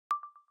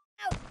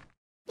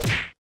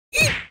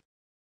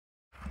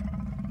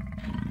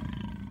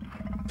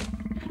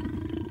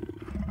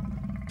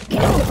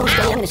phone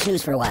steady. I'm gonna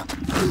snooze for a while.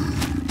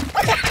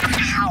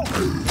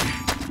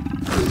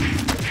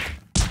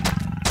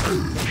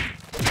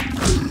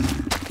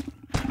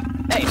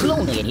 Hey, it's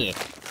lonely in here.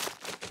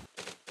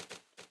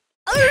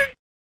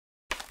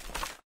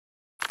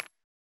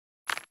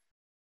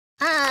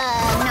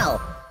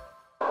 No.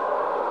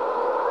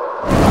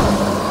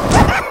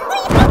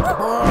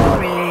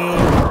 Boring.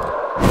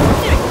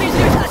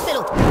 There's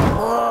hospital.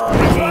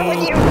 What's wrong with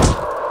you?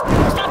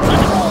 Stop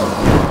trying to roll.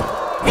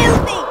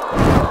 Help me.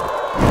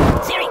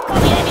 Siri, call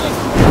the ambulance.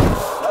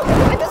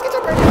 My biscuits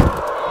are burning.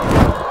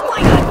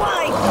 My God,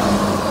 why?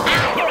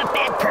 Ow, you're a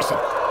bad person.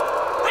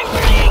 I'm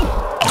burning.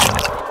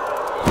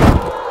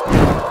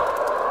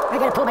 I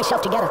gotta pull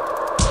myself together.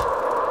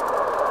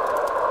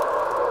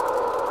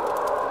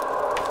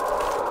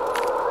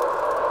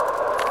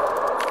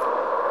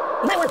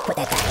 You might want to put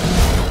that back.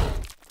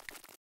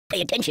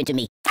 Pay attention to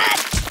me. Ah!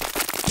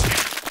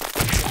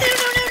 No!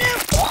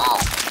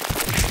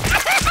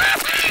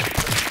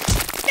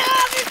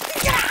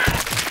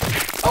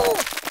 Oh! Oh!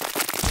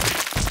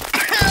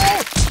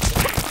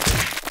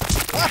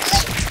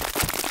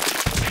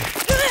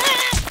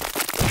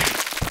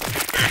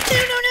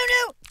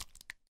 No!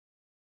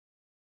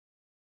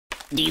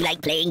 Do you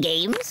like playing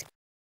games?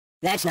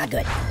 That's not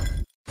good.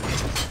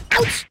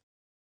 Ouch!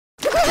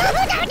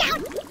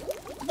 Down!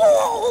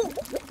 Oh!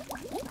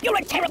 You're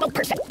a terrible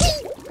person!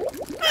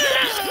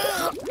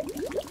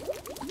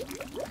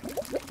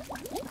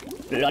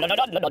 La la la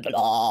la la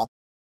la.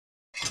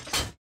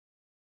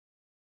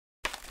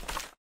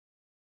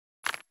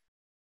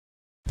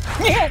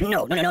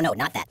 No,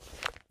 not that.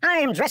 I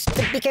am dressed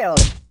to be killed.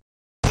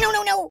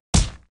 No.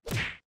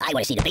 I want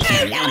to see the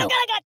basement of the Alamo.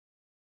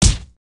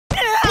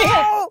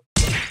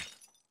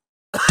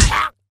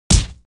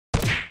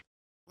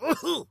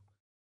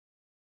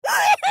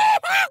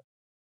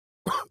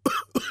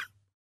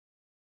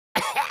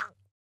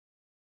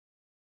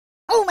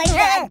 Oh my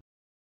God!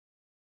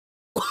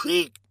 Oh,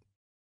 the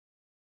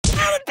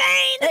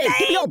pain! Hey,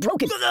 get me all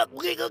broken! Time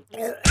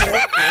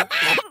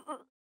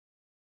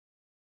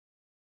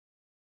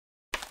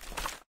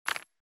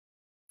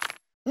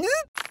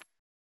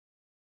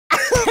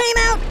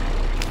out!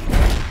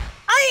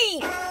 Aye!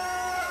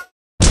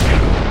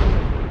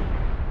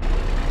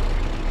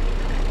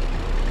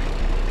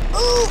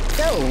 Ooh!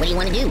 So, what do you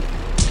want to do?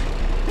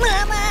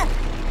 Mama!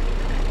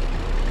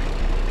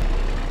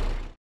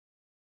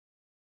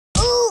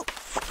 Ooh!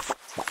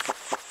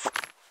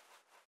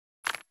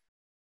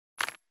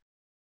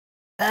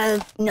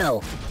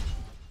 No.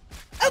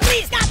 Oh,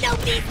 please, stop! No,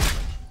 please!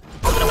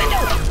 Open the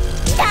window!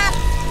 Stop!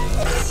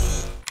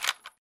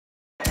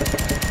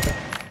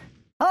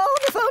 Hold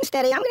the phone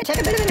steady. I'm gonna take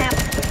a bit of a nap.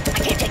 I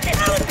can't take this.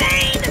 Oh, the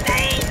pain!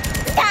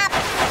 Stop!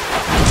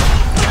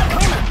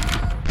 Coma!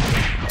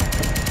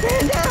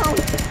 Stand down!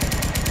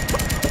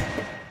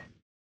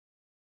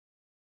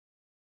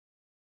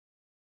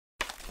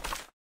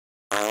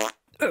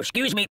 Oh,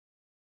 excuse me.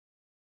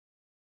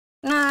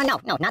 No,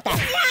 not that.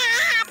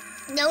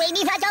 No,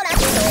 Amy, I don't have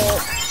to.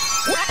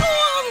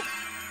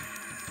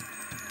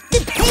 The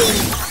pain!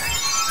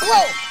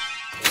 Whoa!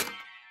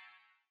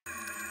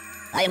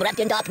 I am wrapped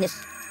in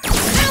darkness.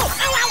 Ow!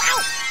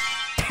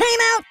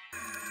 Time out!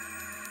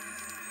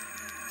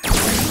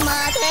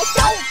 Mother,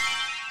 don't!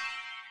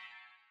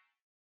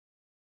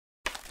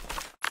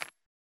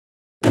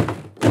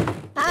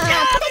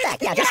 Put it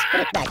back. Yeah, just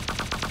put it back.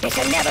 It's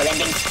a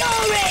never-ending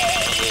story!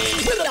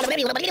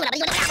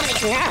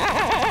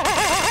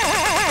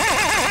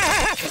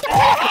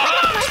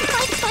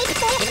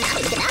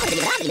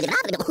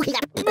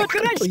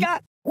 Matryoshka!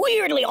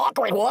 Weirdly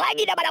awkward. Oh. I'm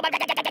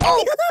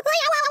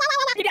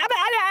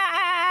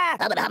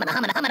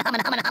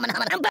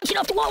bouncing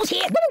off the walls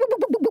here.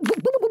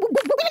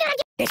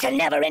 It's a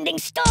never-ending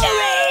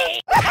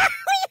story.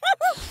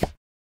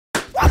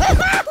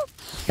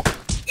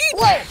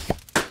 Whoa!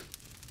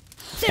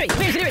 Siri,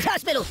 where's the nearest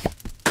hospital?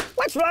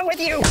 What's wrong with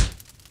you?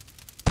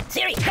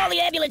 Siri, call the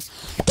ambulance.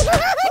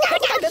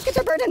 My biscuits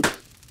are burning.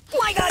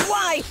 My God,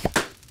 why?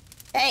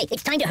 Hey,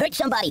 it's time to hurt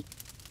somebody.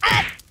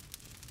 Ah!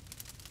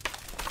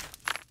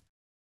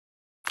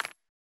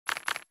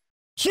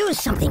 Choose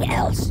something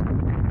else.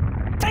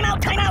 Time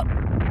out!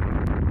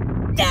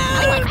 No!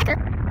 I want a cracker.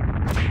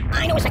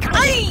 I know a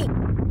psychologist.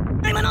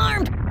 I'm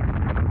unarmed.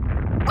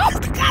 Oh,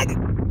 God!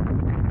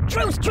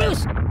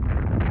 Truce!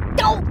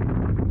 No!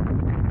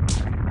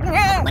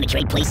 Want to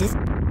trade places?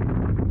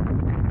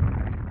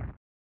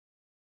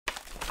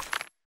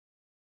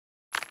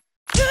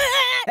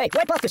 Hey,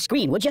 wipe off the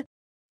screen, would you?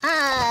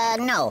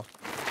 No.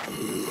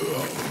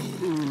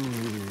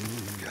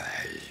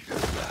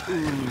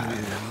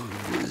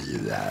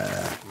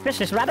 This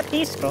is rather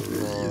peaceful.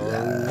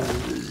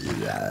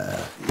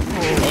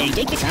 Hey,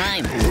 take your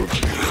time.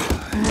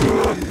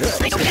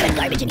 I don't get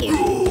garbage in here.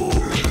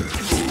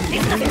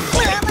 There's nothing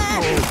safe.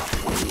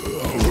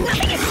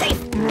 Nothing is safe.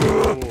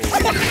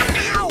 What the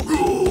hell?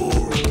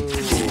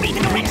 Read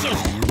the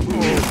directions.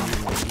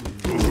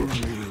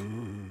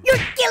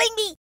 You're killing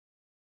me.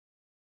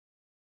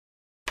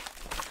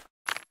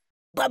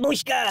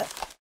 Babushka.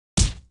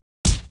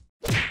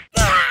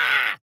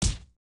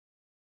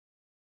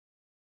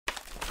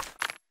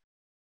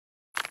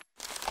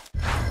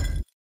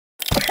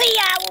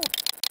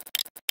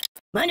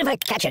 Mind if I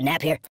catch a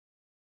nap here?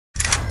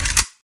 I'm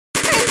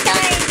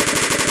dying!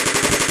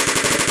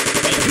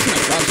 Hey, is my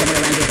frog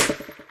somewhere around here?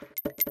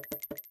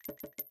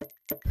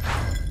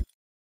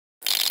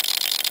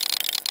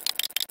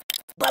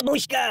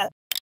 Babushka!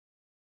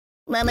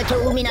 Mama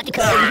told me not to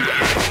come.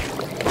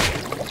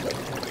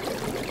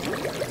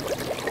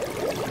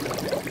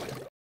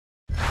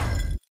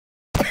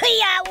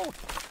 Yow!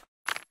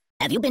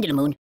 Have you been to the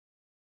moon?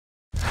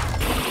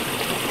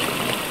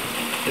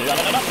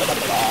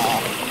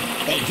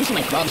 Hey, did you see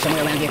my frog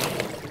somewhere around here?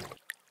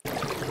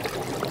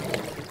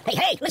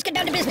 Hey, let's get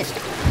down to business.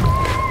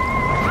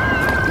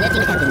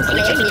 Nothing happens. Let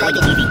me check inside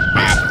the TV.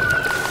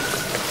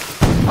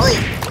 Oi!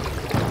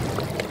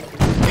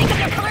 Think of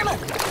your karma!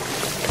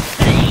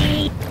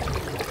 Hey!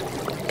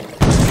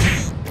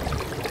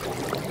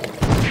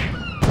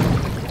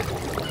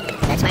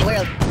 That's my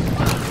world.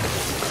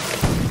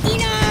 No!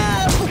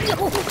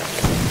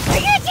 Are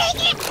you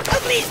taking it? Oh,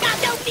 please, stop!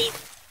 No, please!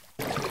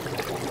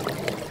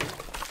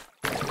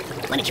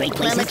 Wanna trade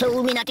places? Mama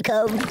told me not to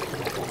come.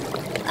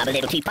 I'm a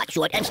little teapot,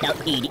 short and stout.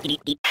 I don't get it.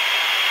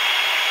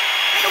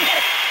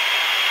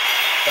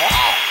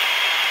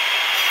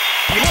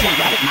 You know these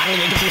rabbit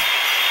modeling agencies?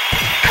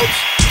 Ouch!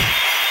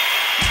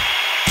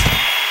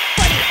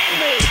 Funny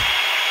angry!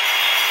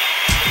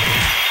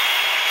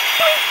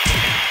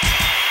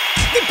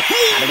 The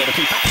pain! I'm a little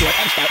teapot, short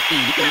and stout.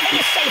 Nothing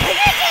is safe. Are you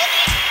taking it?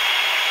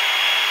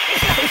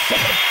 There's nothing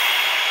safe.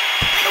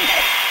 I don't get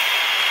it.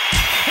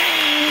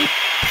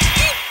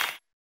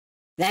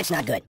 That's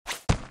not good.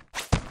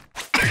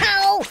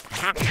 Ow!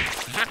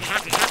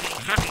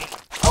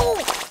 Oh!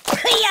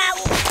 Yow!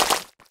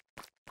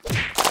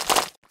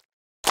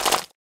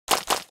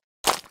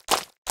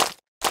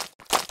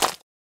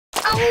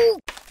 Oh!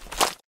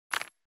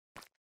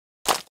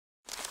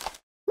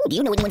 Ooh, do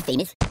you know anyone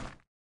famous?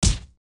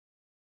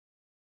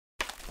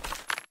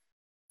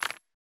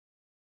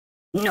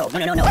 No.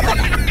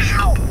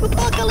 Ow!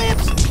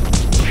 Apocalypse!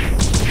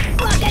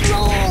 Rock and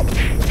roll!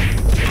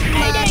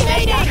 Mayday!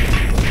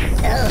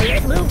 Oh, the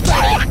earth moved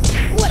funny!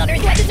 What on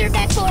earth do I deserve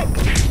that for?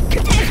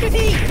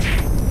 Catastrophe!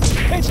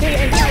 It's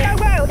the entire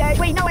world as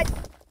we know it!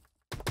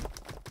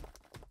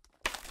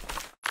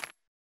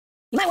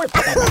 You might want to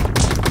put that.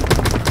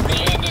 The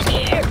end is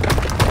here!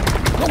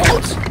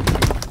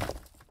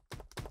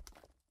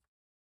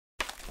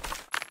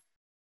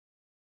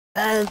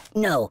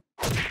 No.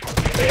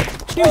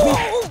 Excuse me.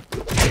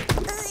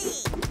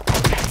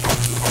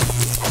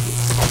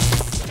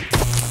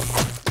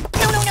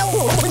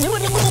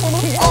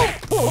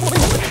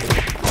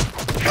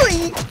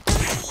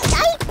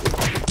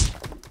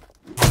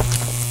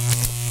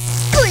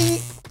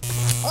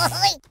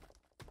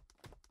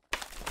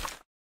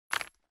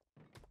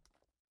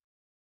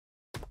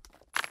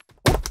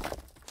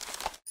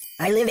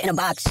 I live in a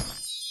box.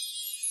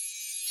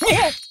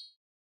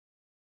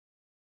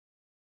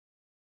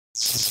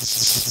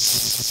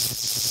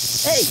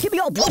 Hey, keep me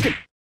all broken.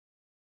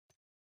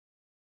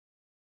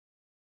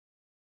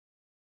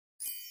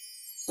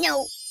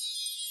 No.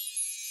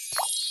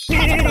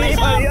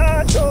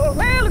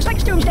 Well, looks like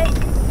it's doomsday.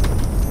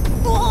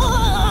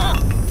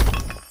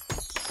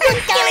 I'm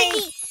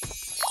dying.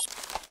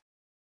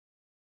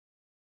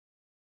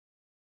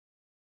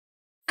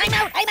 I'm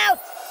out.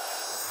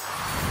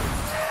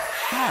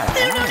 No.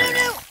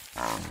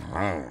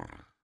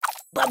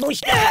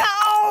 Babushka!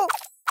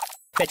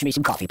 Fetch me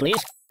some coffee,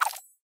 please.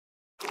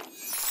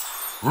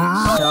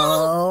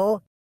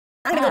 So,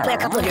 I'm gonna go play a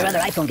couple of your other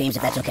iPhone games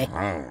if that's okay.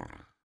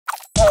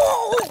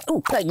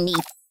 Oh, pardon me.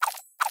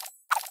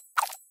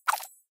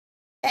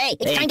 Hey,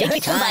 it's time to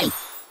hurt somebody.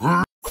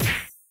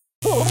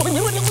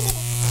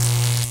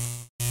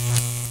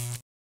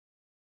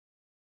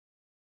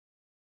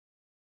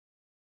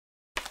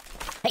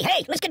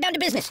 Hey, let's get down to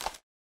business.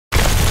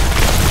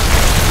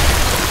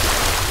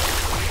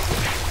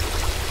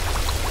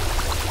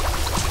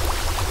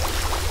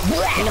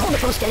 Can you hold the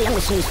phone steady? I'm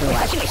gonna snooze for a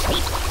while. Should I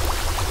sleep?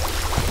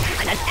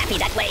 I'm not happy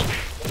that way.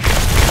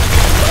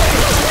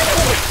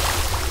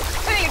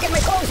 Hey, you're getting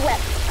my clothes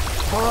wet.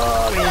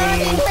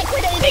 Boring.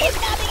 Liquidating.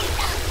 Stop.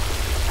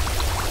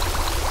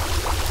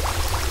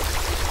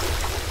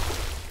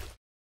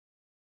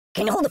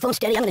 Can you hold the phone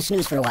steady? I'm gonna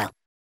snooze for a while.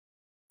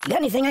 You got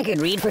anything I could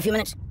read for a few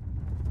minutes?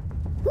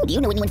 Ooh, do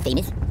you know anyone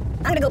famous?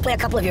 I'm gonna go play a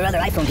couple of your other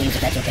iPhone games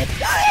if that's okay.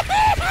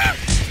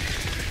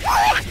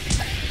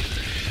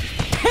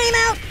 I'm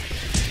out!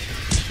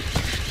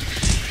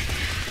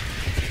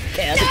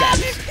 Okay, I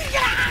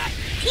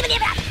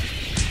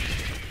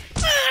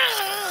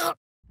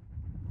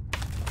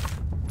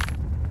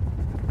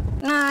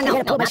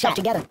gotta pull myself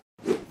together.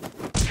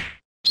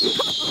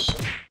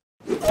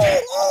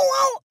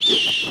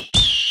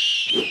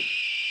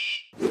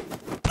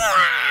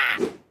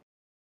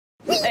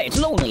 Hey, it's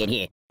lonely in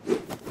here.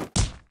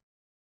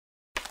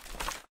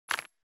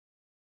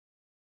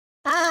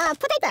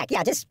 Put it back.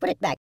 Yeah, just put it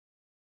back.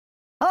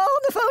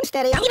 Hold the phone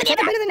steady. I'm gonna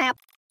take a bit of a nap.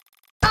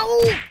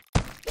 Oh!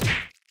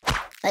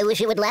 I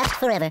wish it would last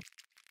forever.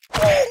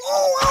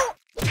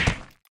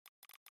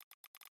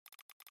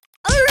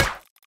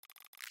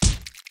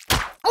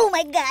 Oh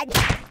my God!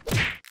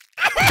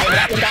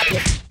 without being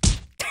obvious.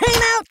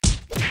 Time out!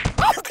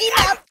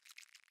 Enough!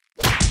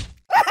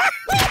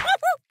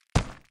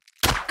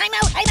 I'm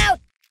out! I'm out!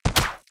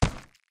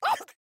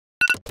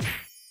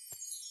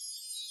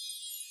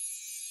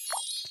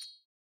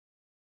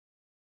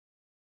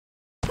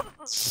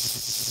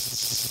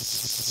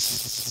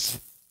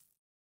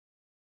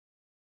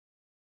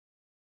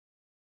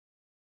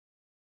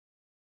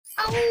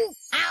 Oh!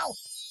 Ow!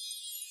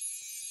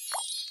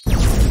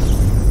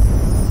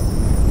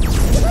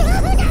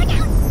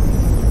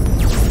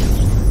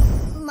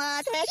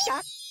 Mother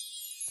shot.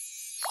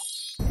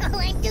 Oh,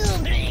 I'm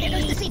doomed. Here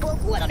goes the sequel.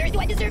 What on earth do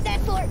I deserve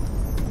that for?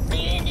 The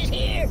end is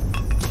here.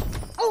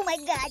 Oh my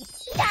God!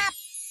 Stop!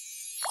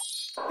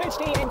 It's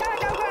the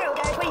entire world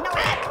as we know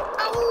it.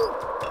 Oh!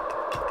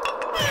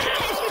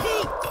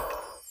 Catastrophe!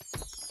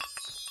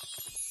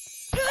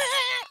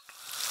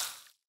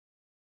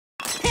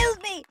 Help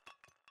me!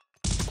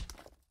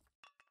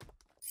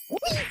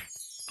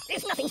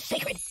 There's nothing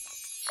sacred.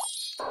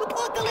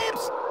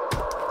 Apocalypse!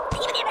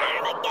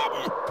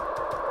 Armageddon!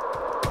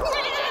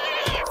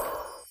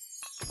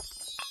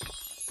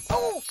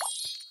 Oh!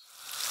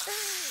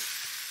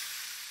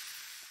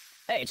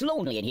 Hey, it's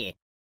lonely in here.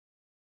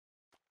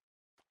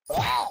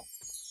 Oh!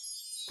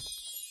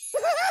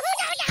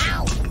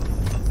 Ow!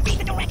 Read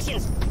the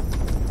directions!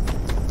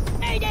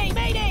 Mayday!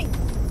 Mayday!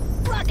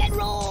 Rock and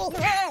roll!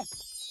 Got him!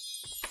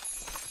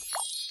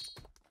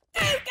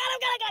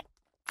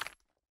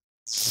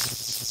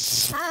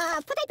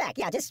 Put it back.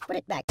 Yeah, just put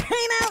it back.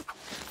 Time out!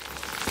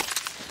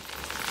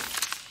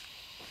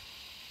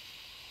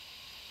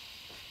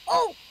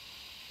 Oh!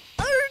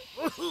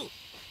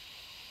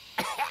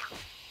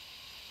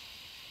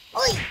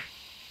 Oi!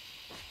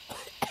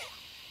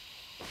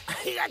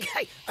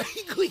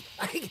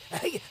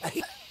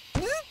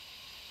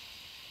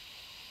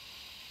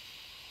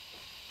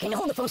 Can you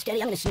hold the phone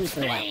steady? I'm gonna snooze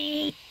for a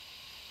while.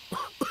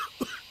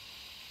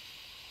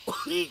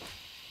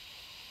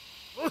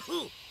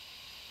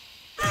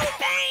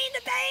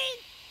 The pain!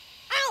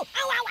 Ow!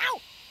 Ow, ow, ow!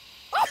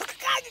 Oh,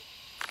 God!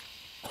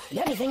 You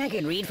got anything I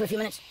could read for a few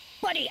minutes?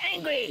 Buddy,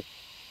 angry!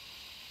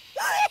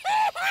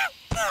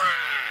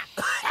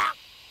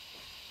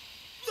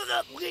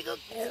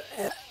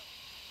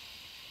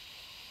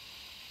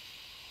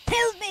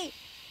 Help me!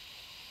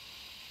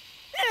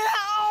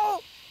 Ow!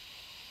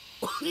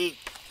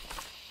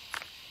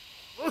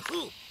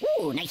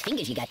 Ooh, nice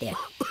fingers you got there.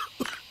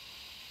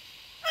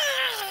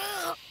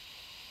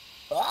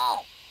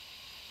 Oh!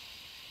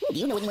 Do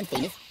you know anyone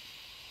famous?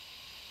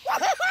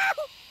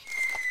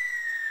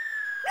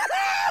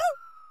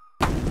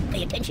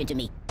 Pay attention to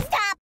me.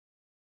 Stop!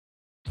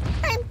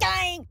 I'm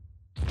dying!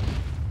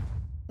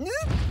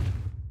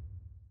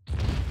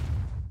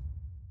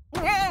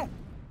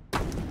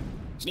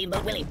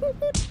 Steamboat Willie.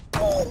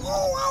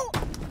 Oh!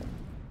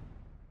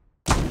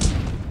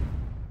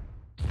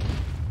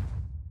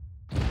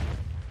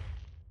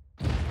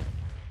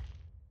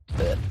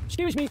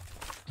 Excuse me.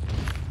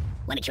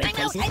 Wanna trade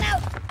places? I'm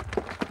out!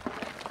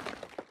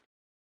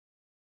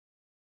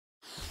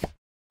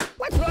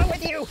 What's wrong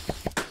with you?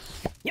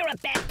 You're a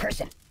bad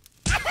person.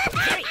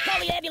 Siri, call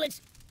the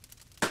ambulance.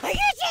 Are you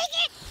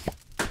taking it?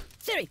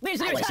 Siri, where's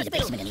the nearest hospital?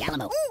 Basement in the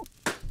Alamo. Ooh.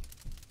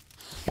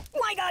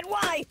 My God,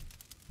 why?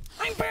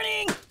 I'm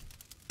burning.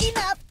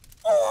 Enough.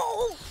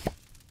 Oh.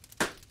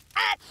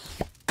 Ah.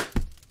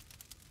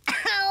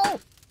 Ow.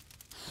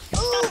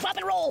 Stop, drop,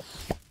 and roll.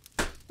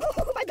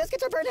 Oh, my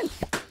biscuits are burning.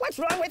 What's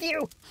wrong with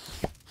you?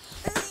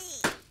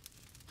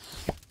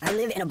 I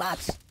live in a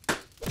box.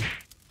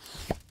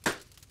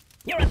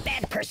 You're a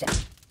bad person.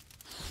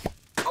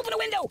 Open a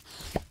window!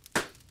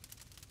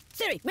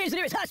 Siri, where's the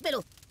nearest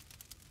hospital?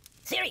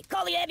 Siri,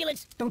 call the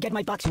ambulance. Don't get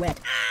my box wet.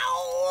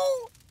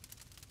 Ow!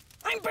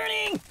 I'm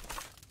burning!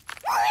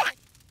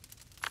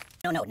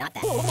 No, not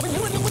that.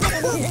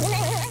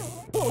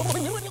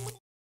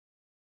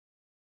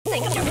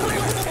 Think of your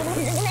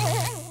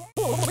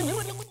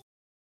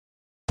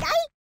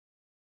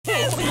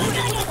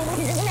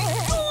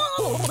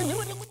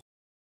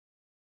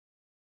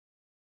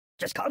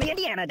Just call me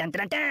Indiana. Dun,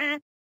 dun,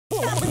 dun.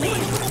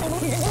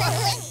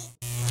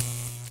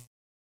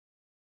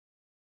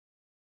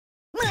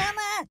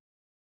 Mama!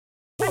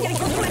 I'm getting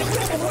close to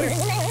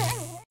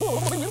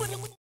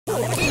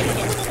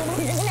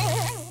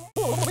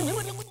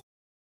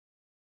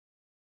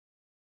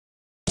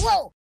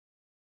Whoa!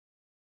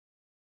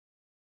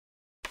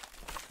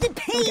 The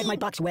pain! Don't get my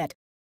box wet.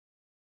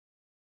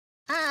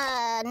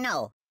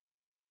 No.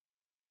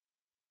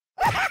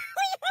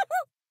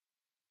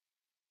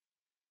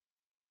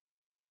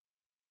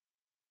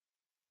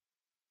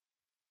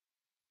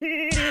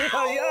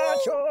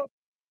 Payacho!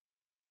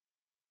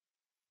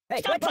 Hey,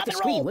 Stop, wipe off the drop, and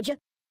screen, roll. would you?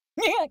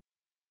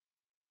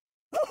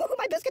 Oh,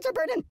 my biscuits are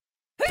burning.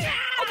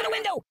 Open the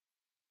window.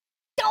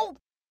 Don't.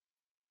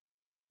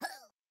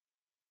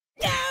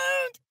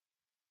 Don't.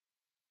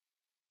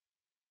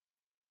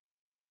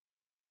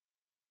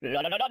 No.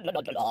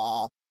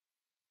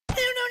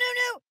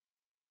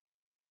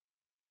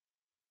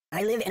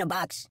 I live in a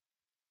box.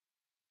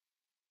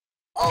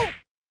 Oh.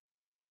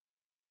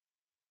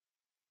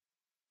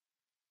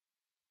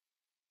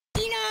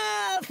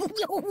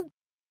 Doink!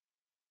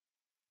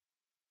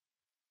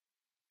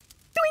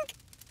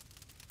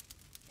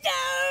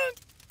 Don't!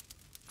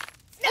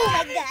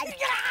 Oh my God!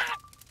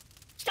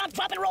 Stop,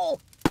 drop, and roll!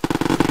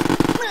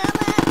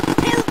 Mama,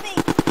 help me!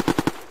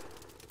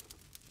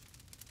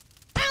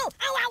 Ow!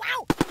 Ow! Ow!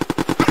 Ow!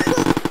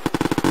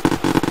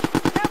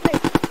 Help me!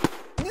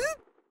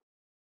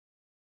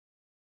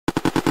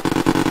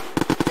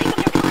 Think of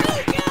your karma!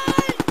 Oh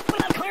God! What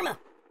about karma?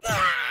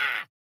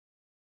 Ah!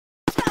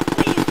 Stop,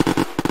 please!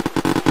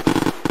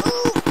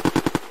 Ooh!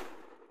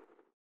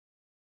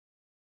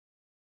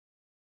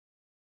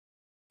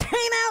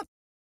 Time out!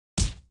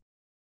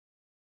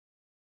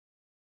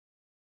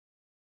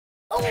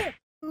 Oh!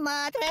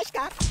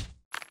 Matryoshka!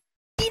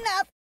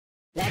 Enough!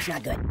 That's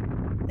not good.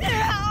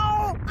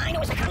 No! I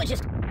know a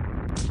psychologist.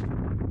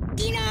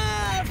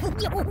 Enough! Make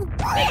it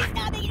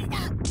stop, make it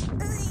stop!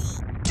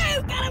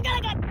 Oh, God!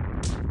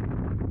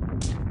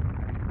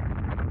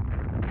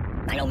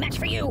 I no match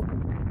for you!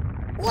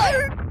 What?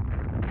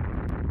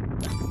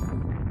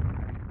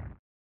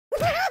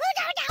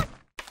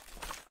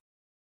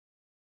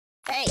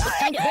 Hey, it's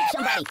time to hurt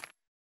somebody!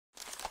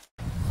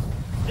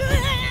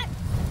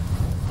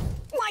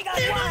 My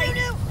God, why?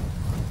 No.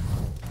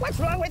 What's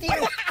wrong with you?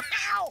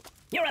 Ow!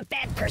 You're a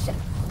bad person.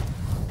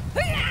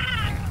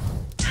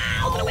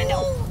 Open the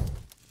window!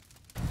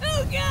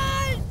 Oh,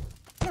 God!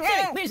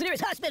 Hey, where's the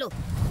nearest hospital?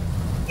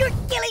 You're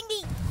killing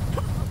me!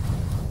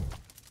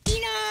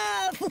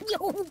 Enough!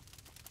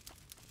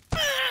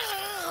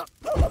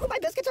 Oh, my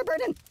biscuits are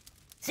burning.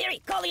 Siri,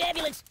 call the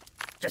ambulance!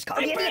 Just call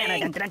me Indiana.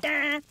 Dun, dun, dun,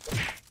 dun.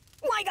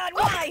 My God,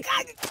 why?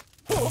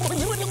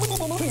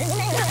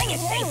 Nothing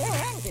is safe!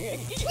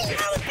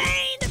 Oh, the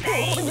pain! The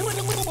pain!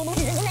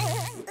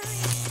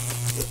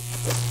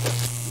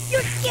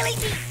 You're killing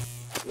me!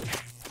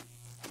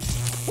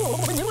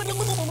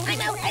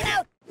 I'm out! I'm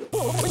out!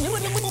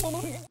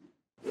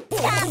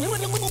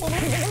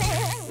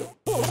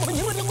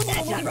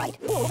 That's not right.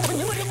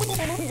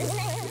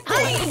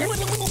 Hi! No!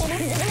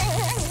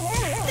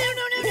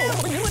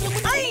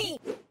 Hi!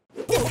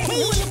 The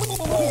pain!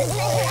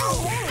 Ow!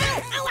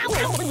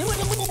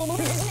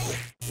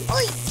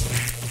 Oi!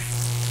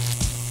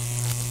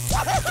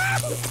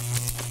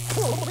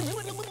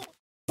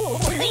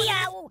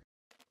 Yow!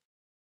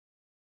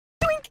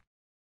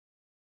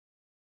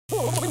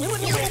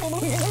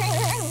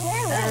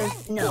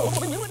 No.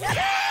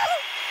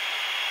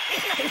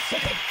 It's nothing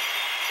sacred.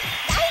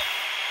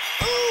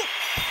 Ooh!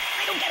 I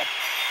don't get it.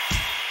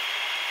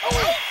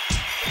 Oh!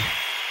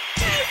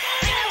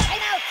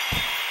 I'm out!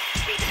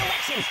 Read the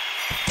directions.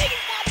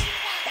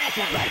 That's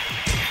not right.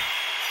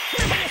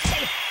 Nobody is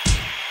safe.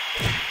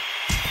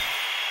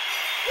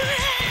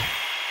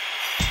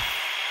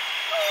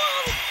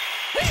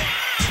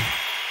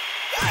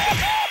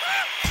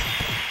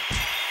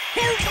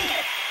 Help! I don't get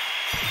it.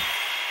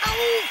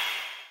 Ow!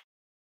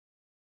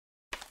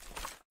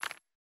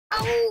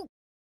 Ow!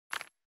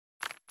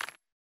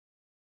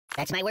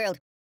 That's my world.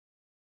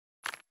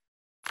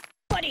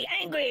 Buddy,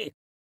 angry!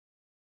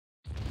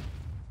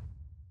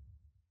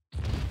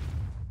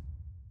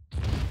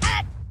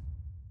 Ah!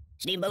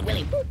 Steamboat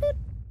Willie. Boop, boop.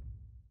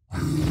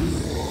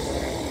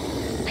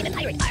 I'm a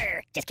pirate.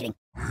 Arr! Just kidding.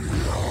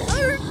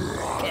 Arr!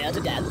 Cares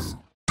a dance.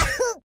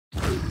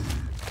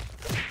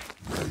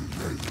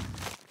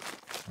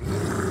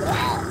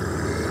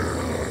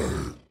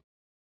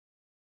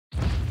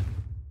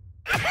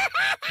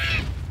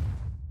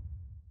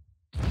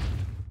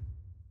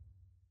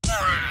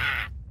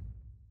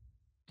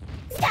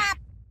 Stop!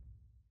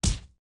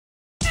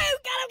 Oh,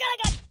 God!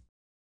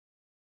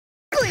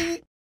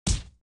 Glee!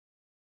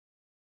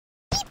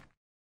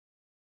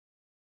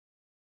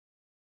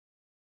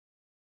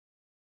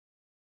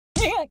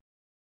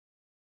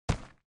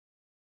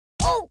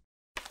 Oh!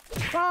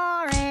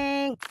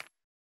 Boring.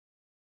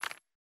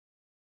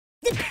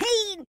 The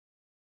pain!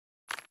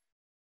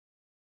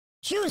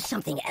 Choose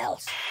something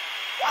else.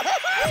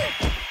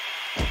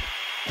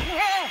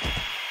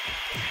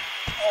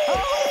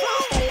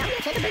 Oh, steady. I'm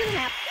gonna take a bit of a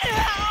nap.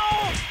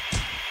 Ow!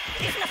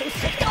 There's nothing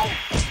sick. No!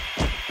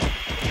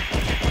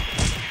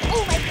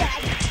 Oh my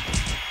God!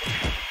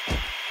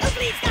 Oh,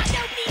 please stop!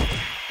 No, please!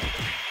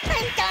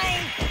 I'm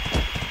dying!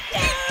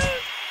 No!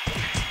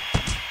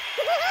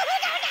 No!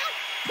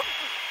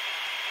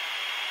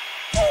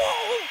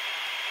 Oh!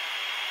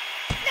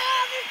 No!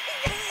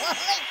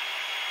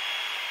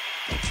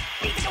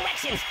 Read the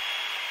directions!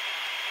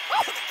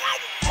 Oh, God!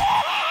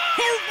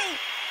 Help me!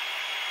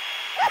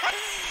 Oh,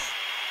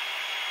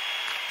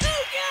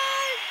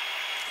 God!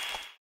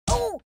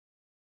 Oh!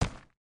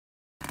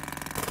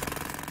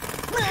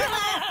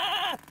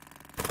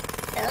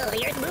 Oh,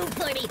 the earth moved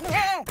for me.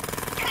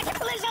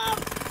 Cataclysm!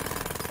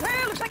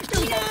 Well, looks like it's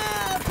too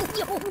Enough!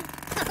 Oh,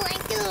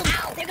 I'm doomed.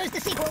 Ow, there goes the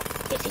sequel.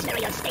 This is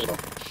very unstable.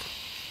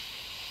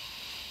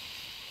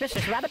 This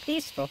is rather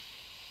peaceful.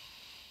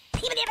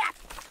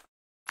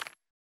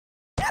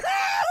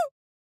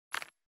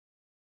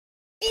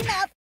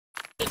 Enough!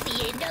 It's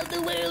the end of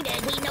the world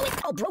as we know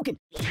it. All broken.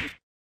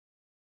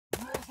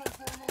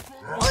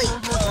 Oi!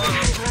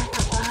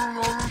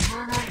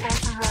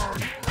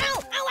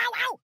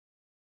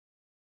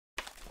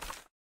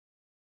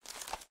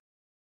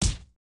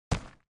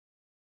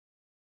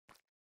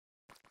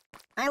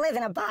 I live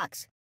in a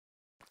box.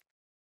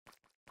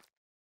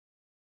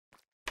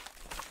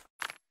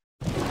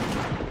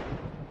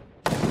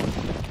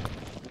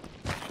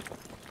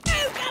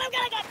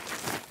 God.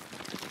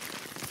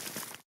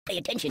 Pay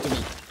attention to me.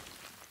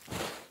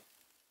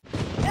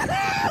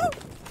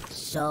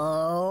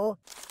 So...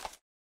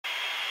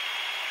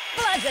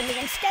 Blood on me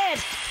instead.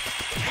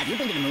 Have you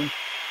been to the moon?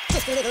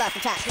 Just a little off the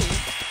top, please.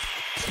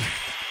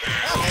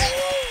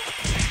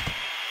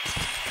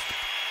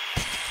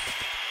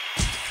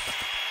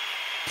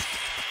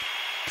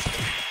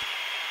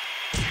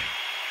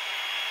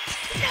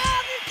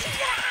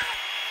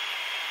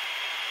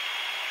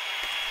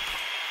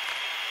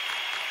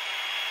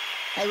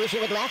 I wish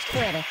it would last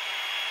forever.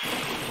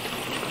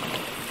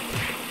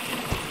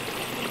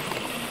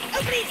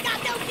 Oh, please, stop!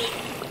 Don't be...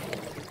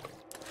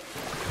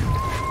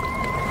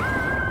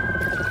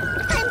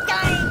 I'm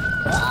dying!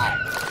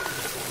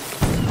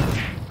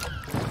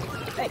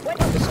 Hey, what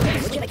about the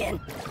space engine again?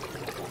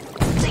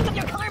 Think of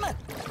your karma!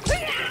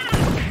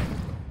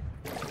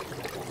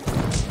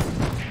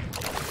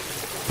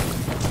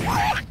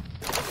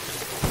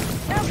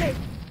 Help me!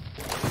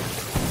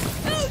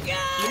 Oh,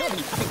 God! Do you know of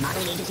any puppet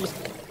modeling agencies?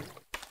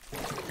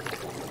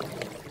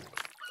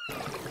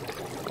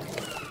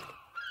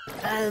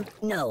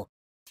 No.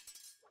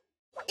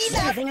 Is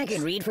there anything I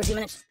could read for a few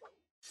minutes?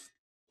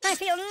 I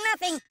feel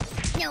nothing.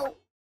 No.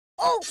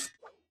 Oh!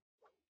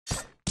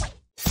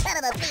 Son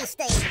of a bee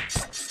stain.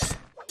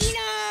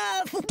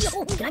 Enough!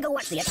 No. Can I go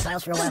watch the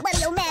X-Files for a while?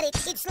 Buddy-o-matic.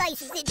 It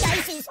slices, it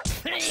dices.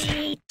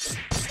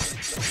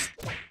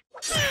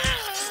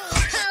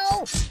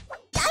 Ow!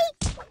 Die?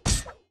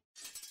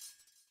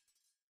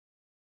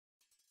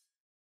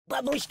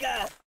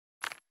 Babushka!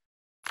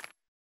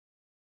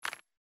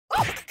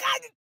 Oh,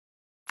 God!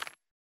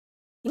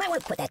 You might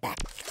want to put that back.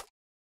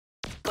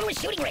 Go to a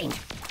shooting range.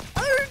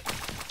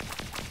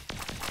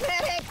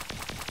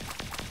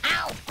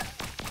 Ow!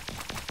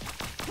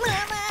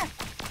 Mama!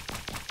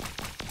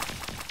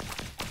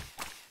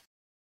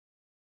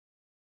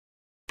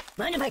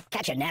 Mind if I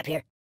catch a nap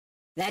here?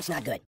 That's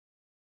not good.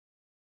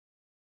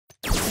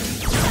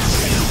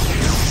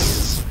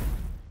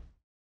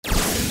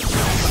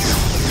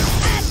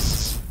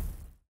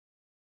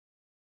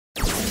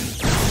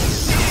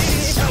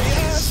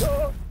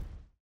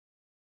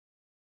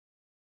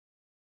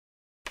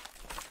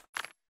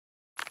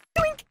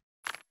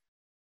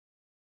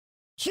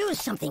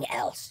 Choose something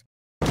else.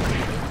 Do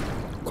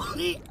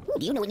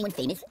you know anyone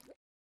famous?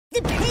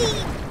 The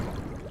pig!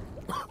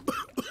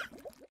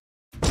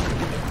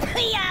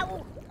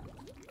 Yow!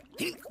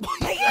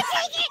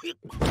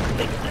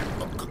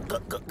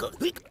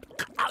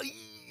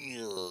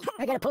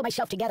 I gotta pull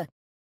myself together.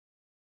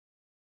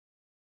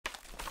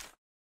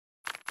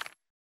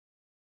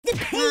 The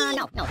pig!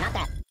 No, not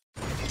that.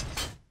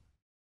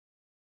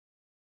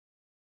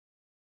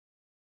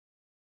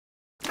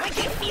 I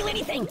can't feel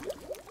anything!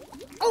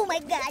 Oh my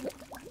God!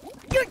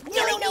 You're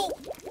killing me!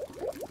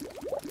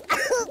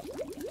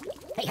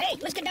 Hey,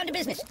 let's get down to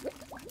business.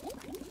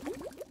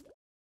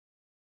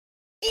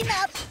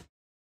 Enough!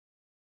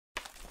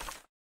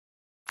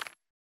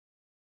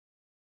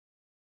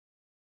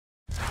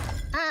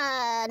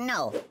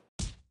 No.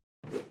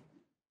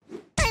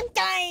 I'm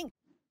dying!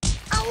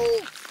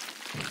 Oh!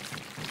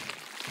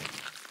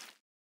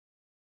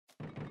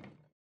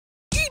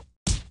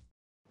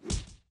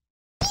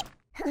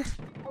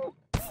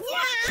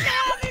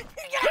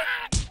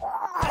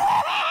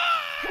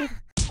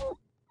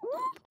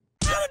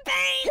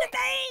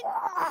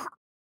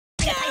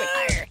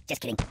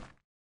 Just kidding.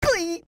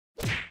 Oh!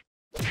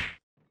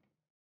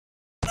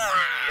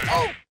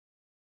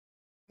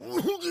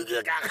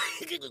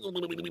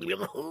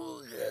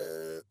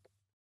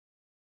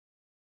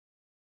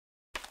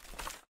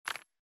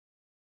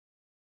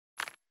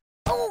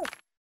 Oh!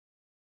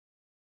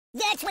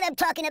 That's what I'm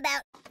talking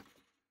about.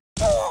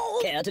 Oh!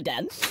 Care to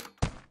dance?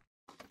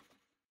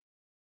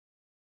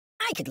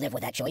 I could live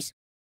with that choice.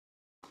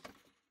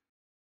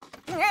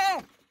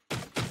 Oh!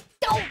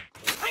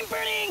 I'm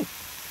burning!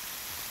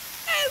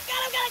 Oh,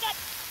 God!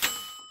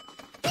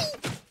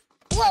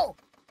 Whoa!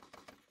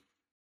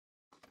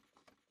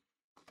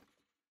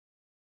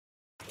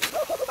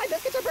 Oh, my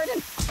biscuits are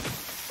burning!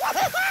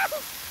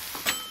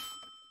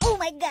 Oh,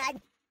 my God!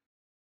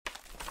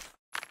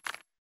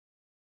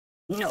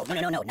 No,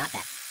 not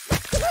that.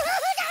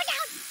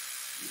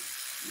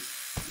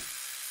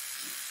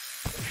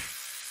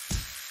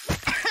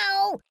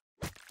 Ow!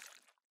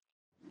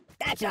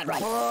 That's not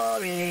right.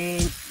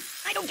 Boring.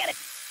 I don't get it.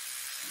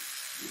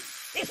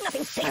 There's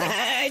nothing sacred.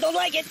 I don't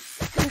like it.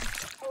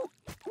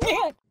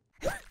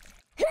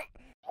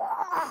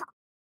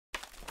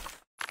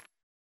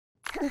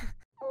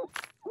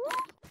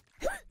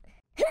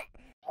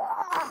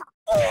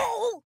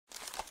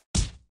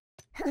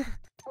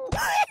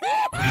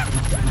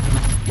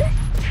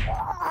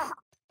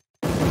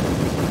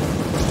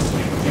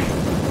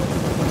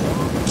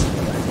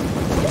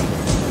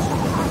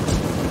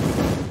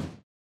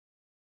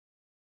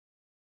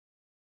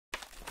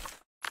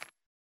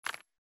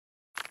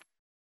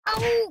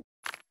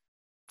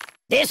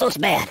 This looks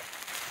bad.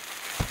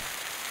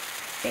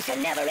 It's a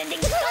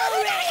never-ending story!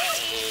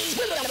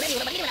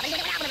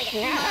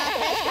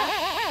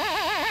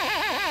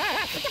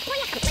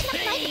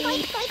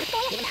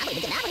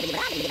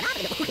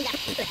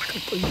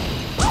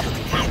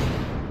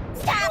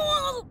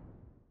 Stop!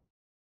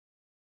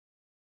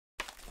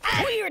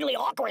 Weirdly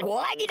awkward. I'm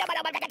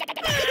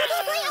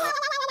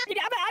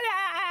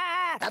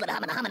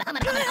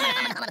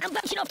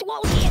bouncing off the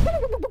walls here.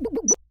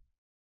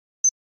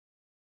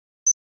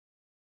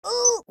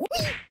 Ooh!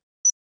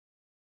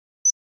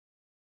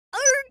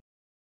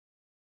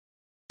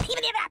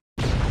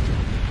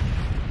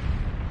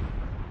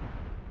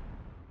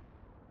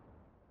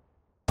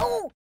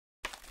 Oh!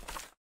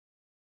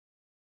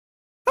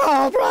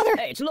 Oh, brother!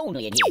 Hey, it's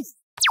lonely in here.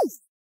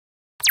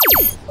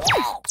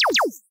 Oh!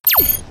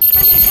 I'm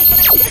gonna take my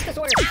stress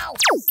disorder. Ow!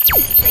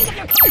 Think of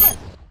your karma!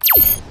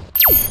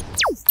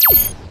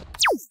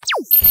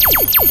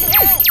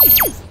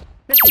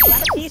 Mr.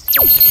 Grab a piece.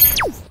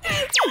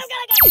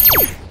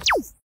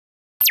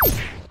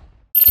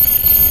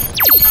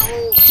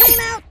 Oh, time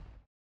out!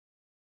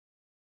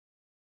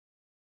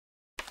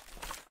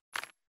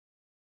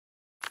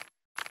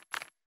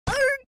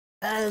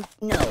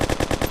 No.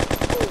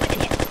 Ooh, I can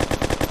hit.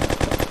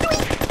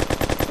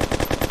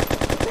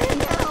 Man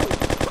down!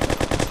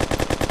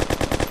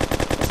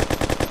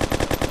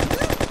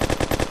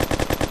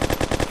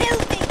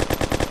 Help me!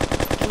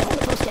 Can you hold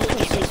the post steady? I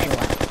can't for a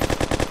while.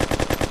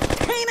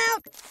 Time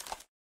out!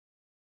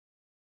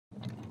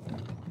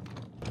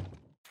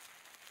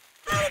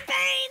 Oh, the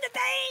pain! The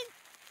pain!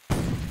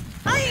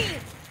 Aye!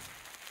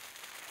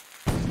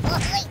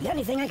 You got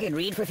anything I could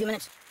read for a few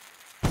minutes?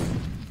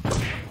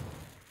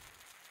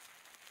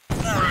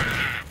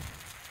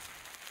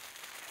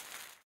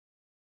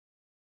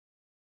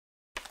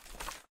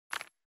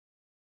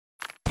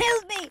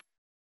 Help me!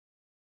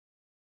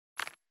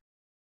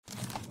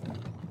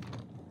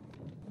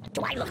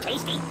 Do I look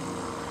tasty?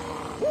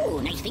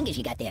 Ooh, nice fingers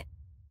you got there.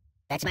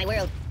 That's my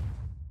world.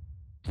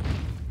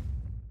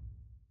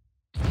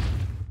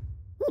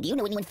 Ooh, do you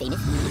know anyone famous?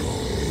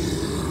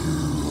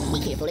 Be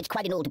careful, it's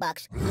quite an old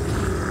box.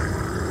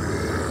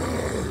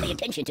 Pay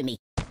attention to me.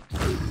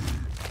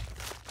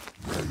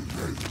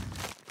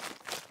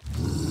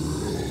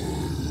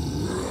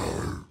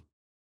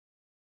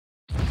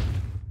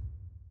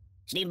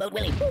 Steamboat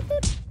Willie. Boop,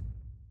 boop.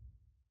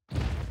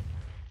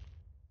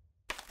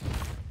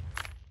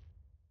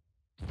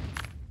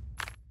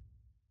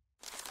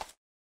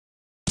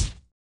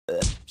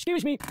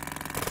 Excuse me.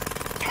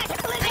 I'm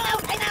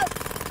out! I'm out!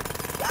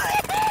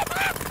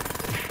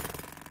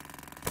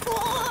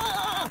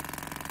 Oh,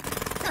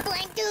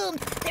 I'm doomed!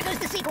 There goes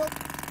the sequel!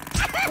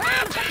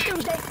 Next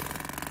Tuesday.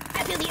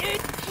 I feel the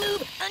earth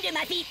move under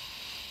my feet!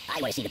 I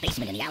want to see the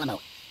basement in the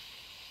Alamo.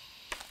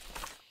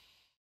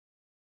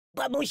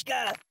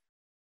 Babushka!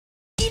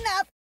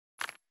 Enough!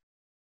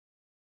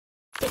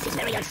 This is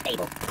very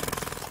unstable.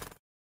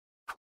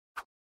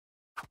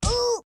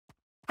 Ooh!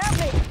 Help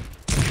me!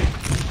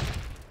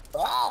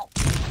 Oh!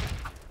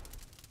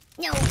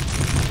 No!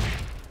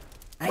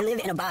 I live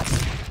in a box.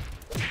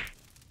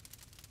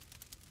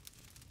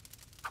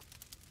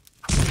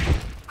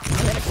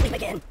 I'll never sleep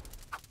again.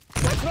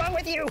 What's wrong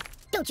with you?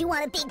 Don't you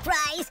want a big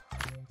prize?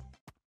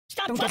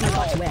 Stop Don't rock get and my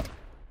roll! box wet.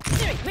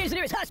 Siri, where's the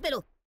nearest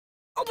hospital?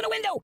 Open a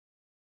window!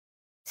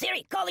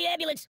 Siri, call the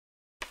ambulance.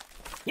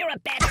 You're a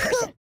bad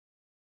person.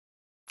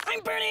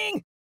 I'm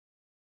burning!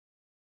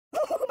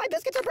 Oh, my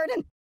biscuits are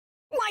burning.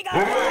 My God,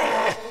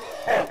 why?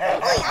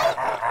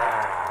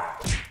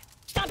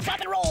 Stop,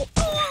 drop, and roll!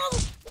 Oh!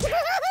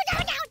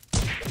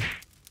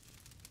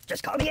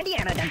 Just call me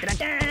Indiana. Dun, dun,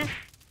 dun, dun.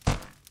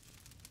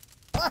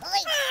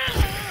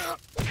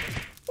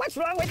 What's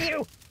wrong with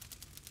you?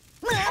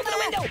 Open the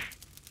window!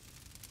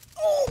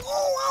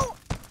 Oh!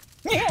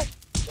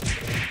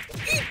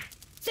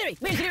 Siri,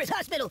 where's the nearest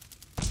hospital?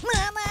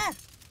 Mama!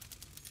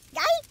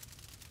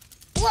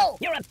 Whoa!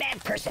 You're a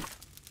bad person.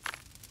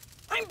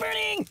 I'm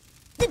burning!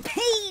 The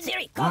pain!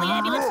 Siri, call the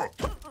ambulance!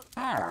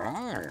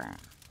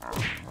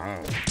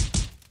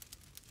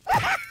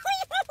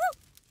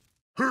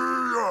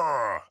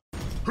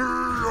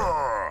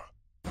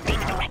 Read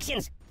the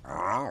directions!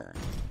 Ow!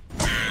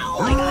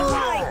 I got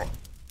why!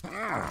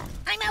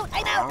 I'm out!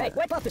 Hey,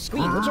 wipe off the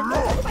screen, would you?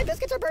 Oh, my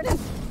biscuits are burning.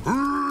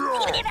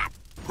 Give it up!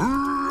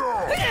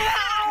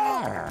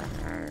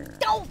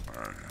 Don't!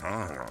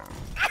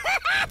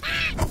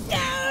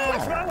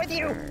 What's wrong with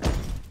you?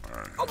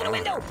 Open the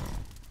window!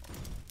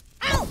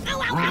 Ow!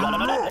 No!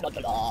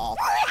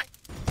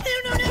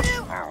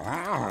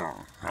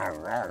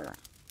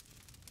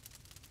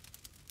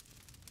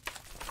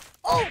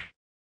 Oh!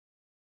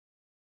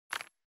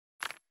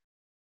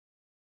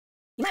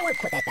 You might want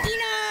to put that back.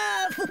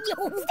 Enough!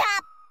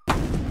 Stop!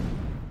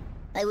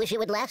 I wish it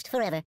would last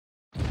forever.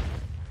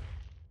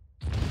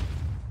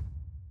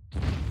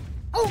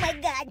 Oh my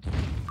God!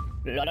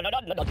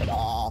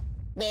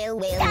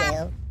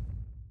 Well.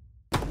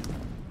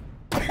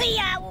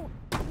 Yow!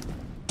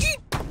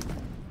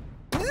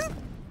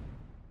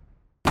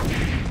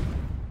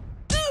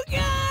 Oh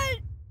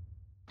God!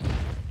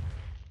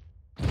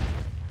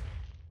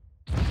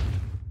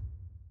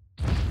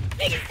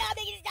 Make it stop!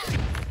 Make it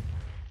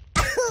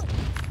stop!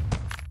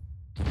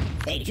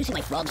 Hey, did you see my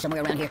frog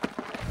somewhere around here?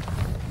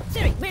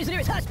 Siri, where's the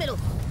nearest hospital?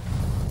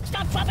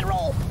 Stop, drop, and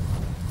roll!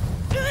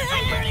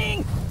 I'm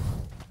burning!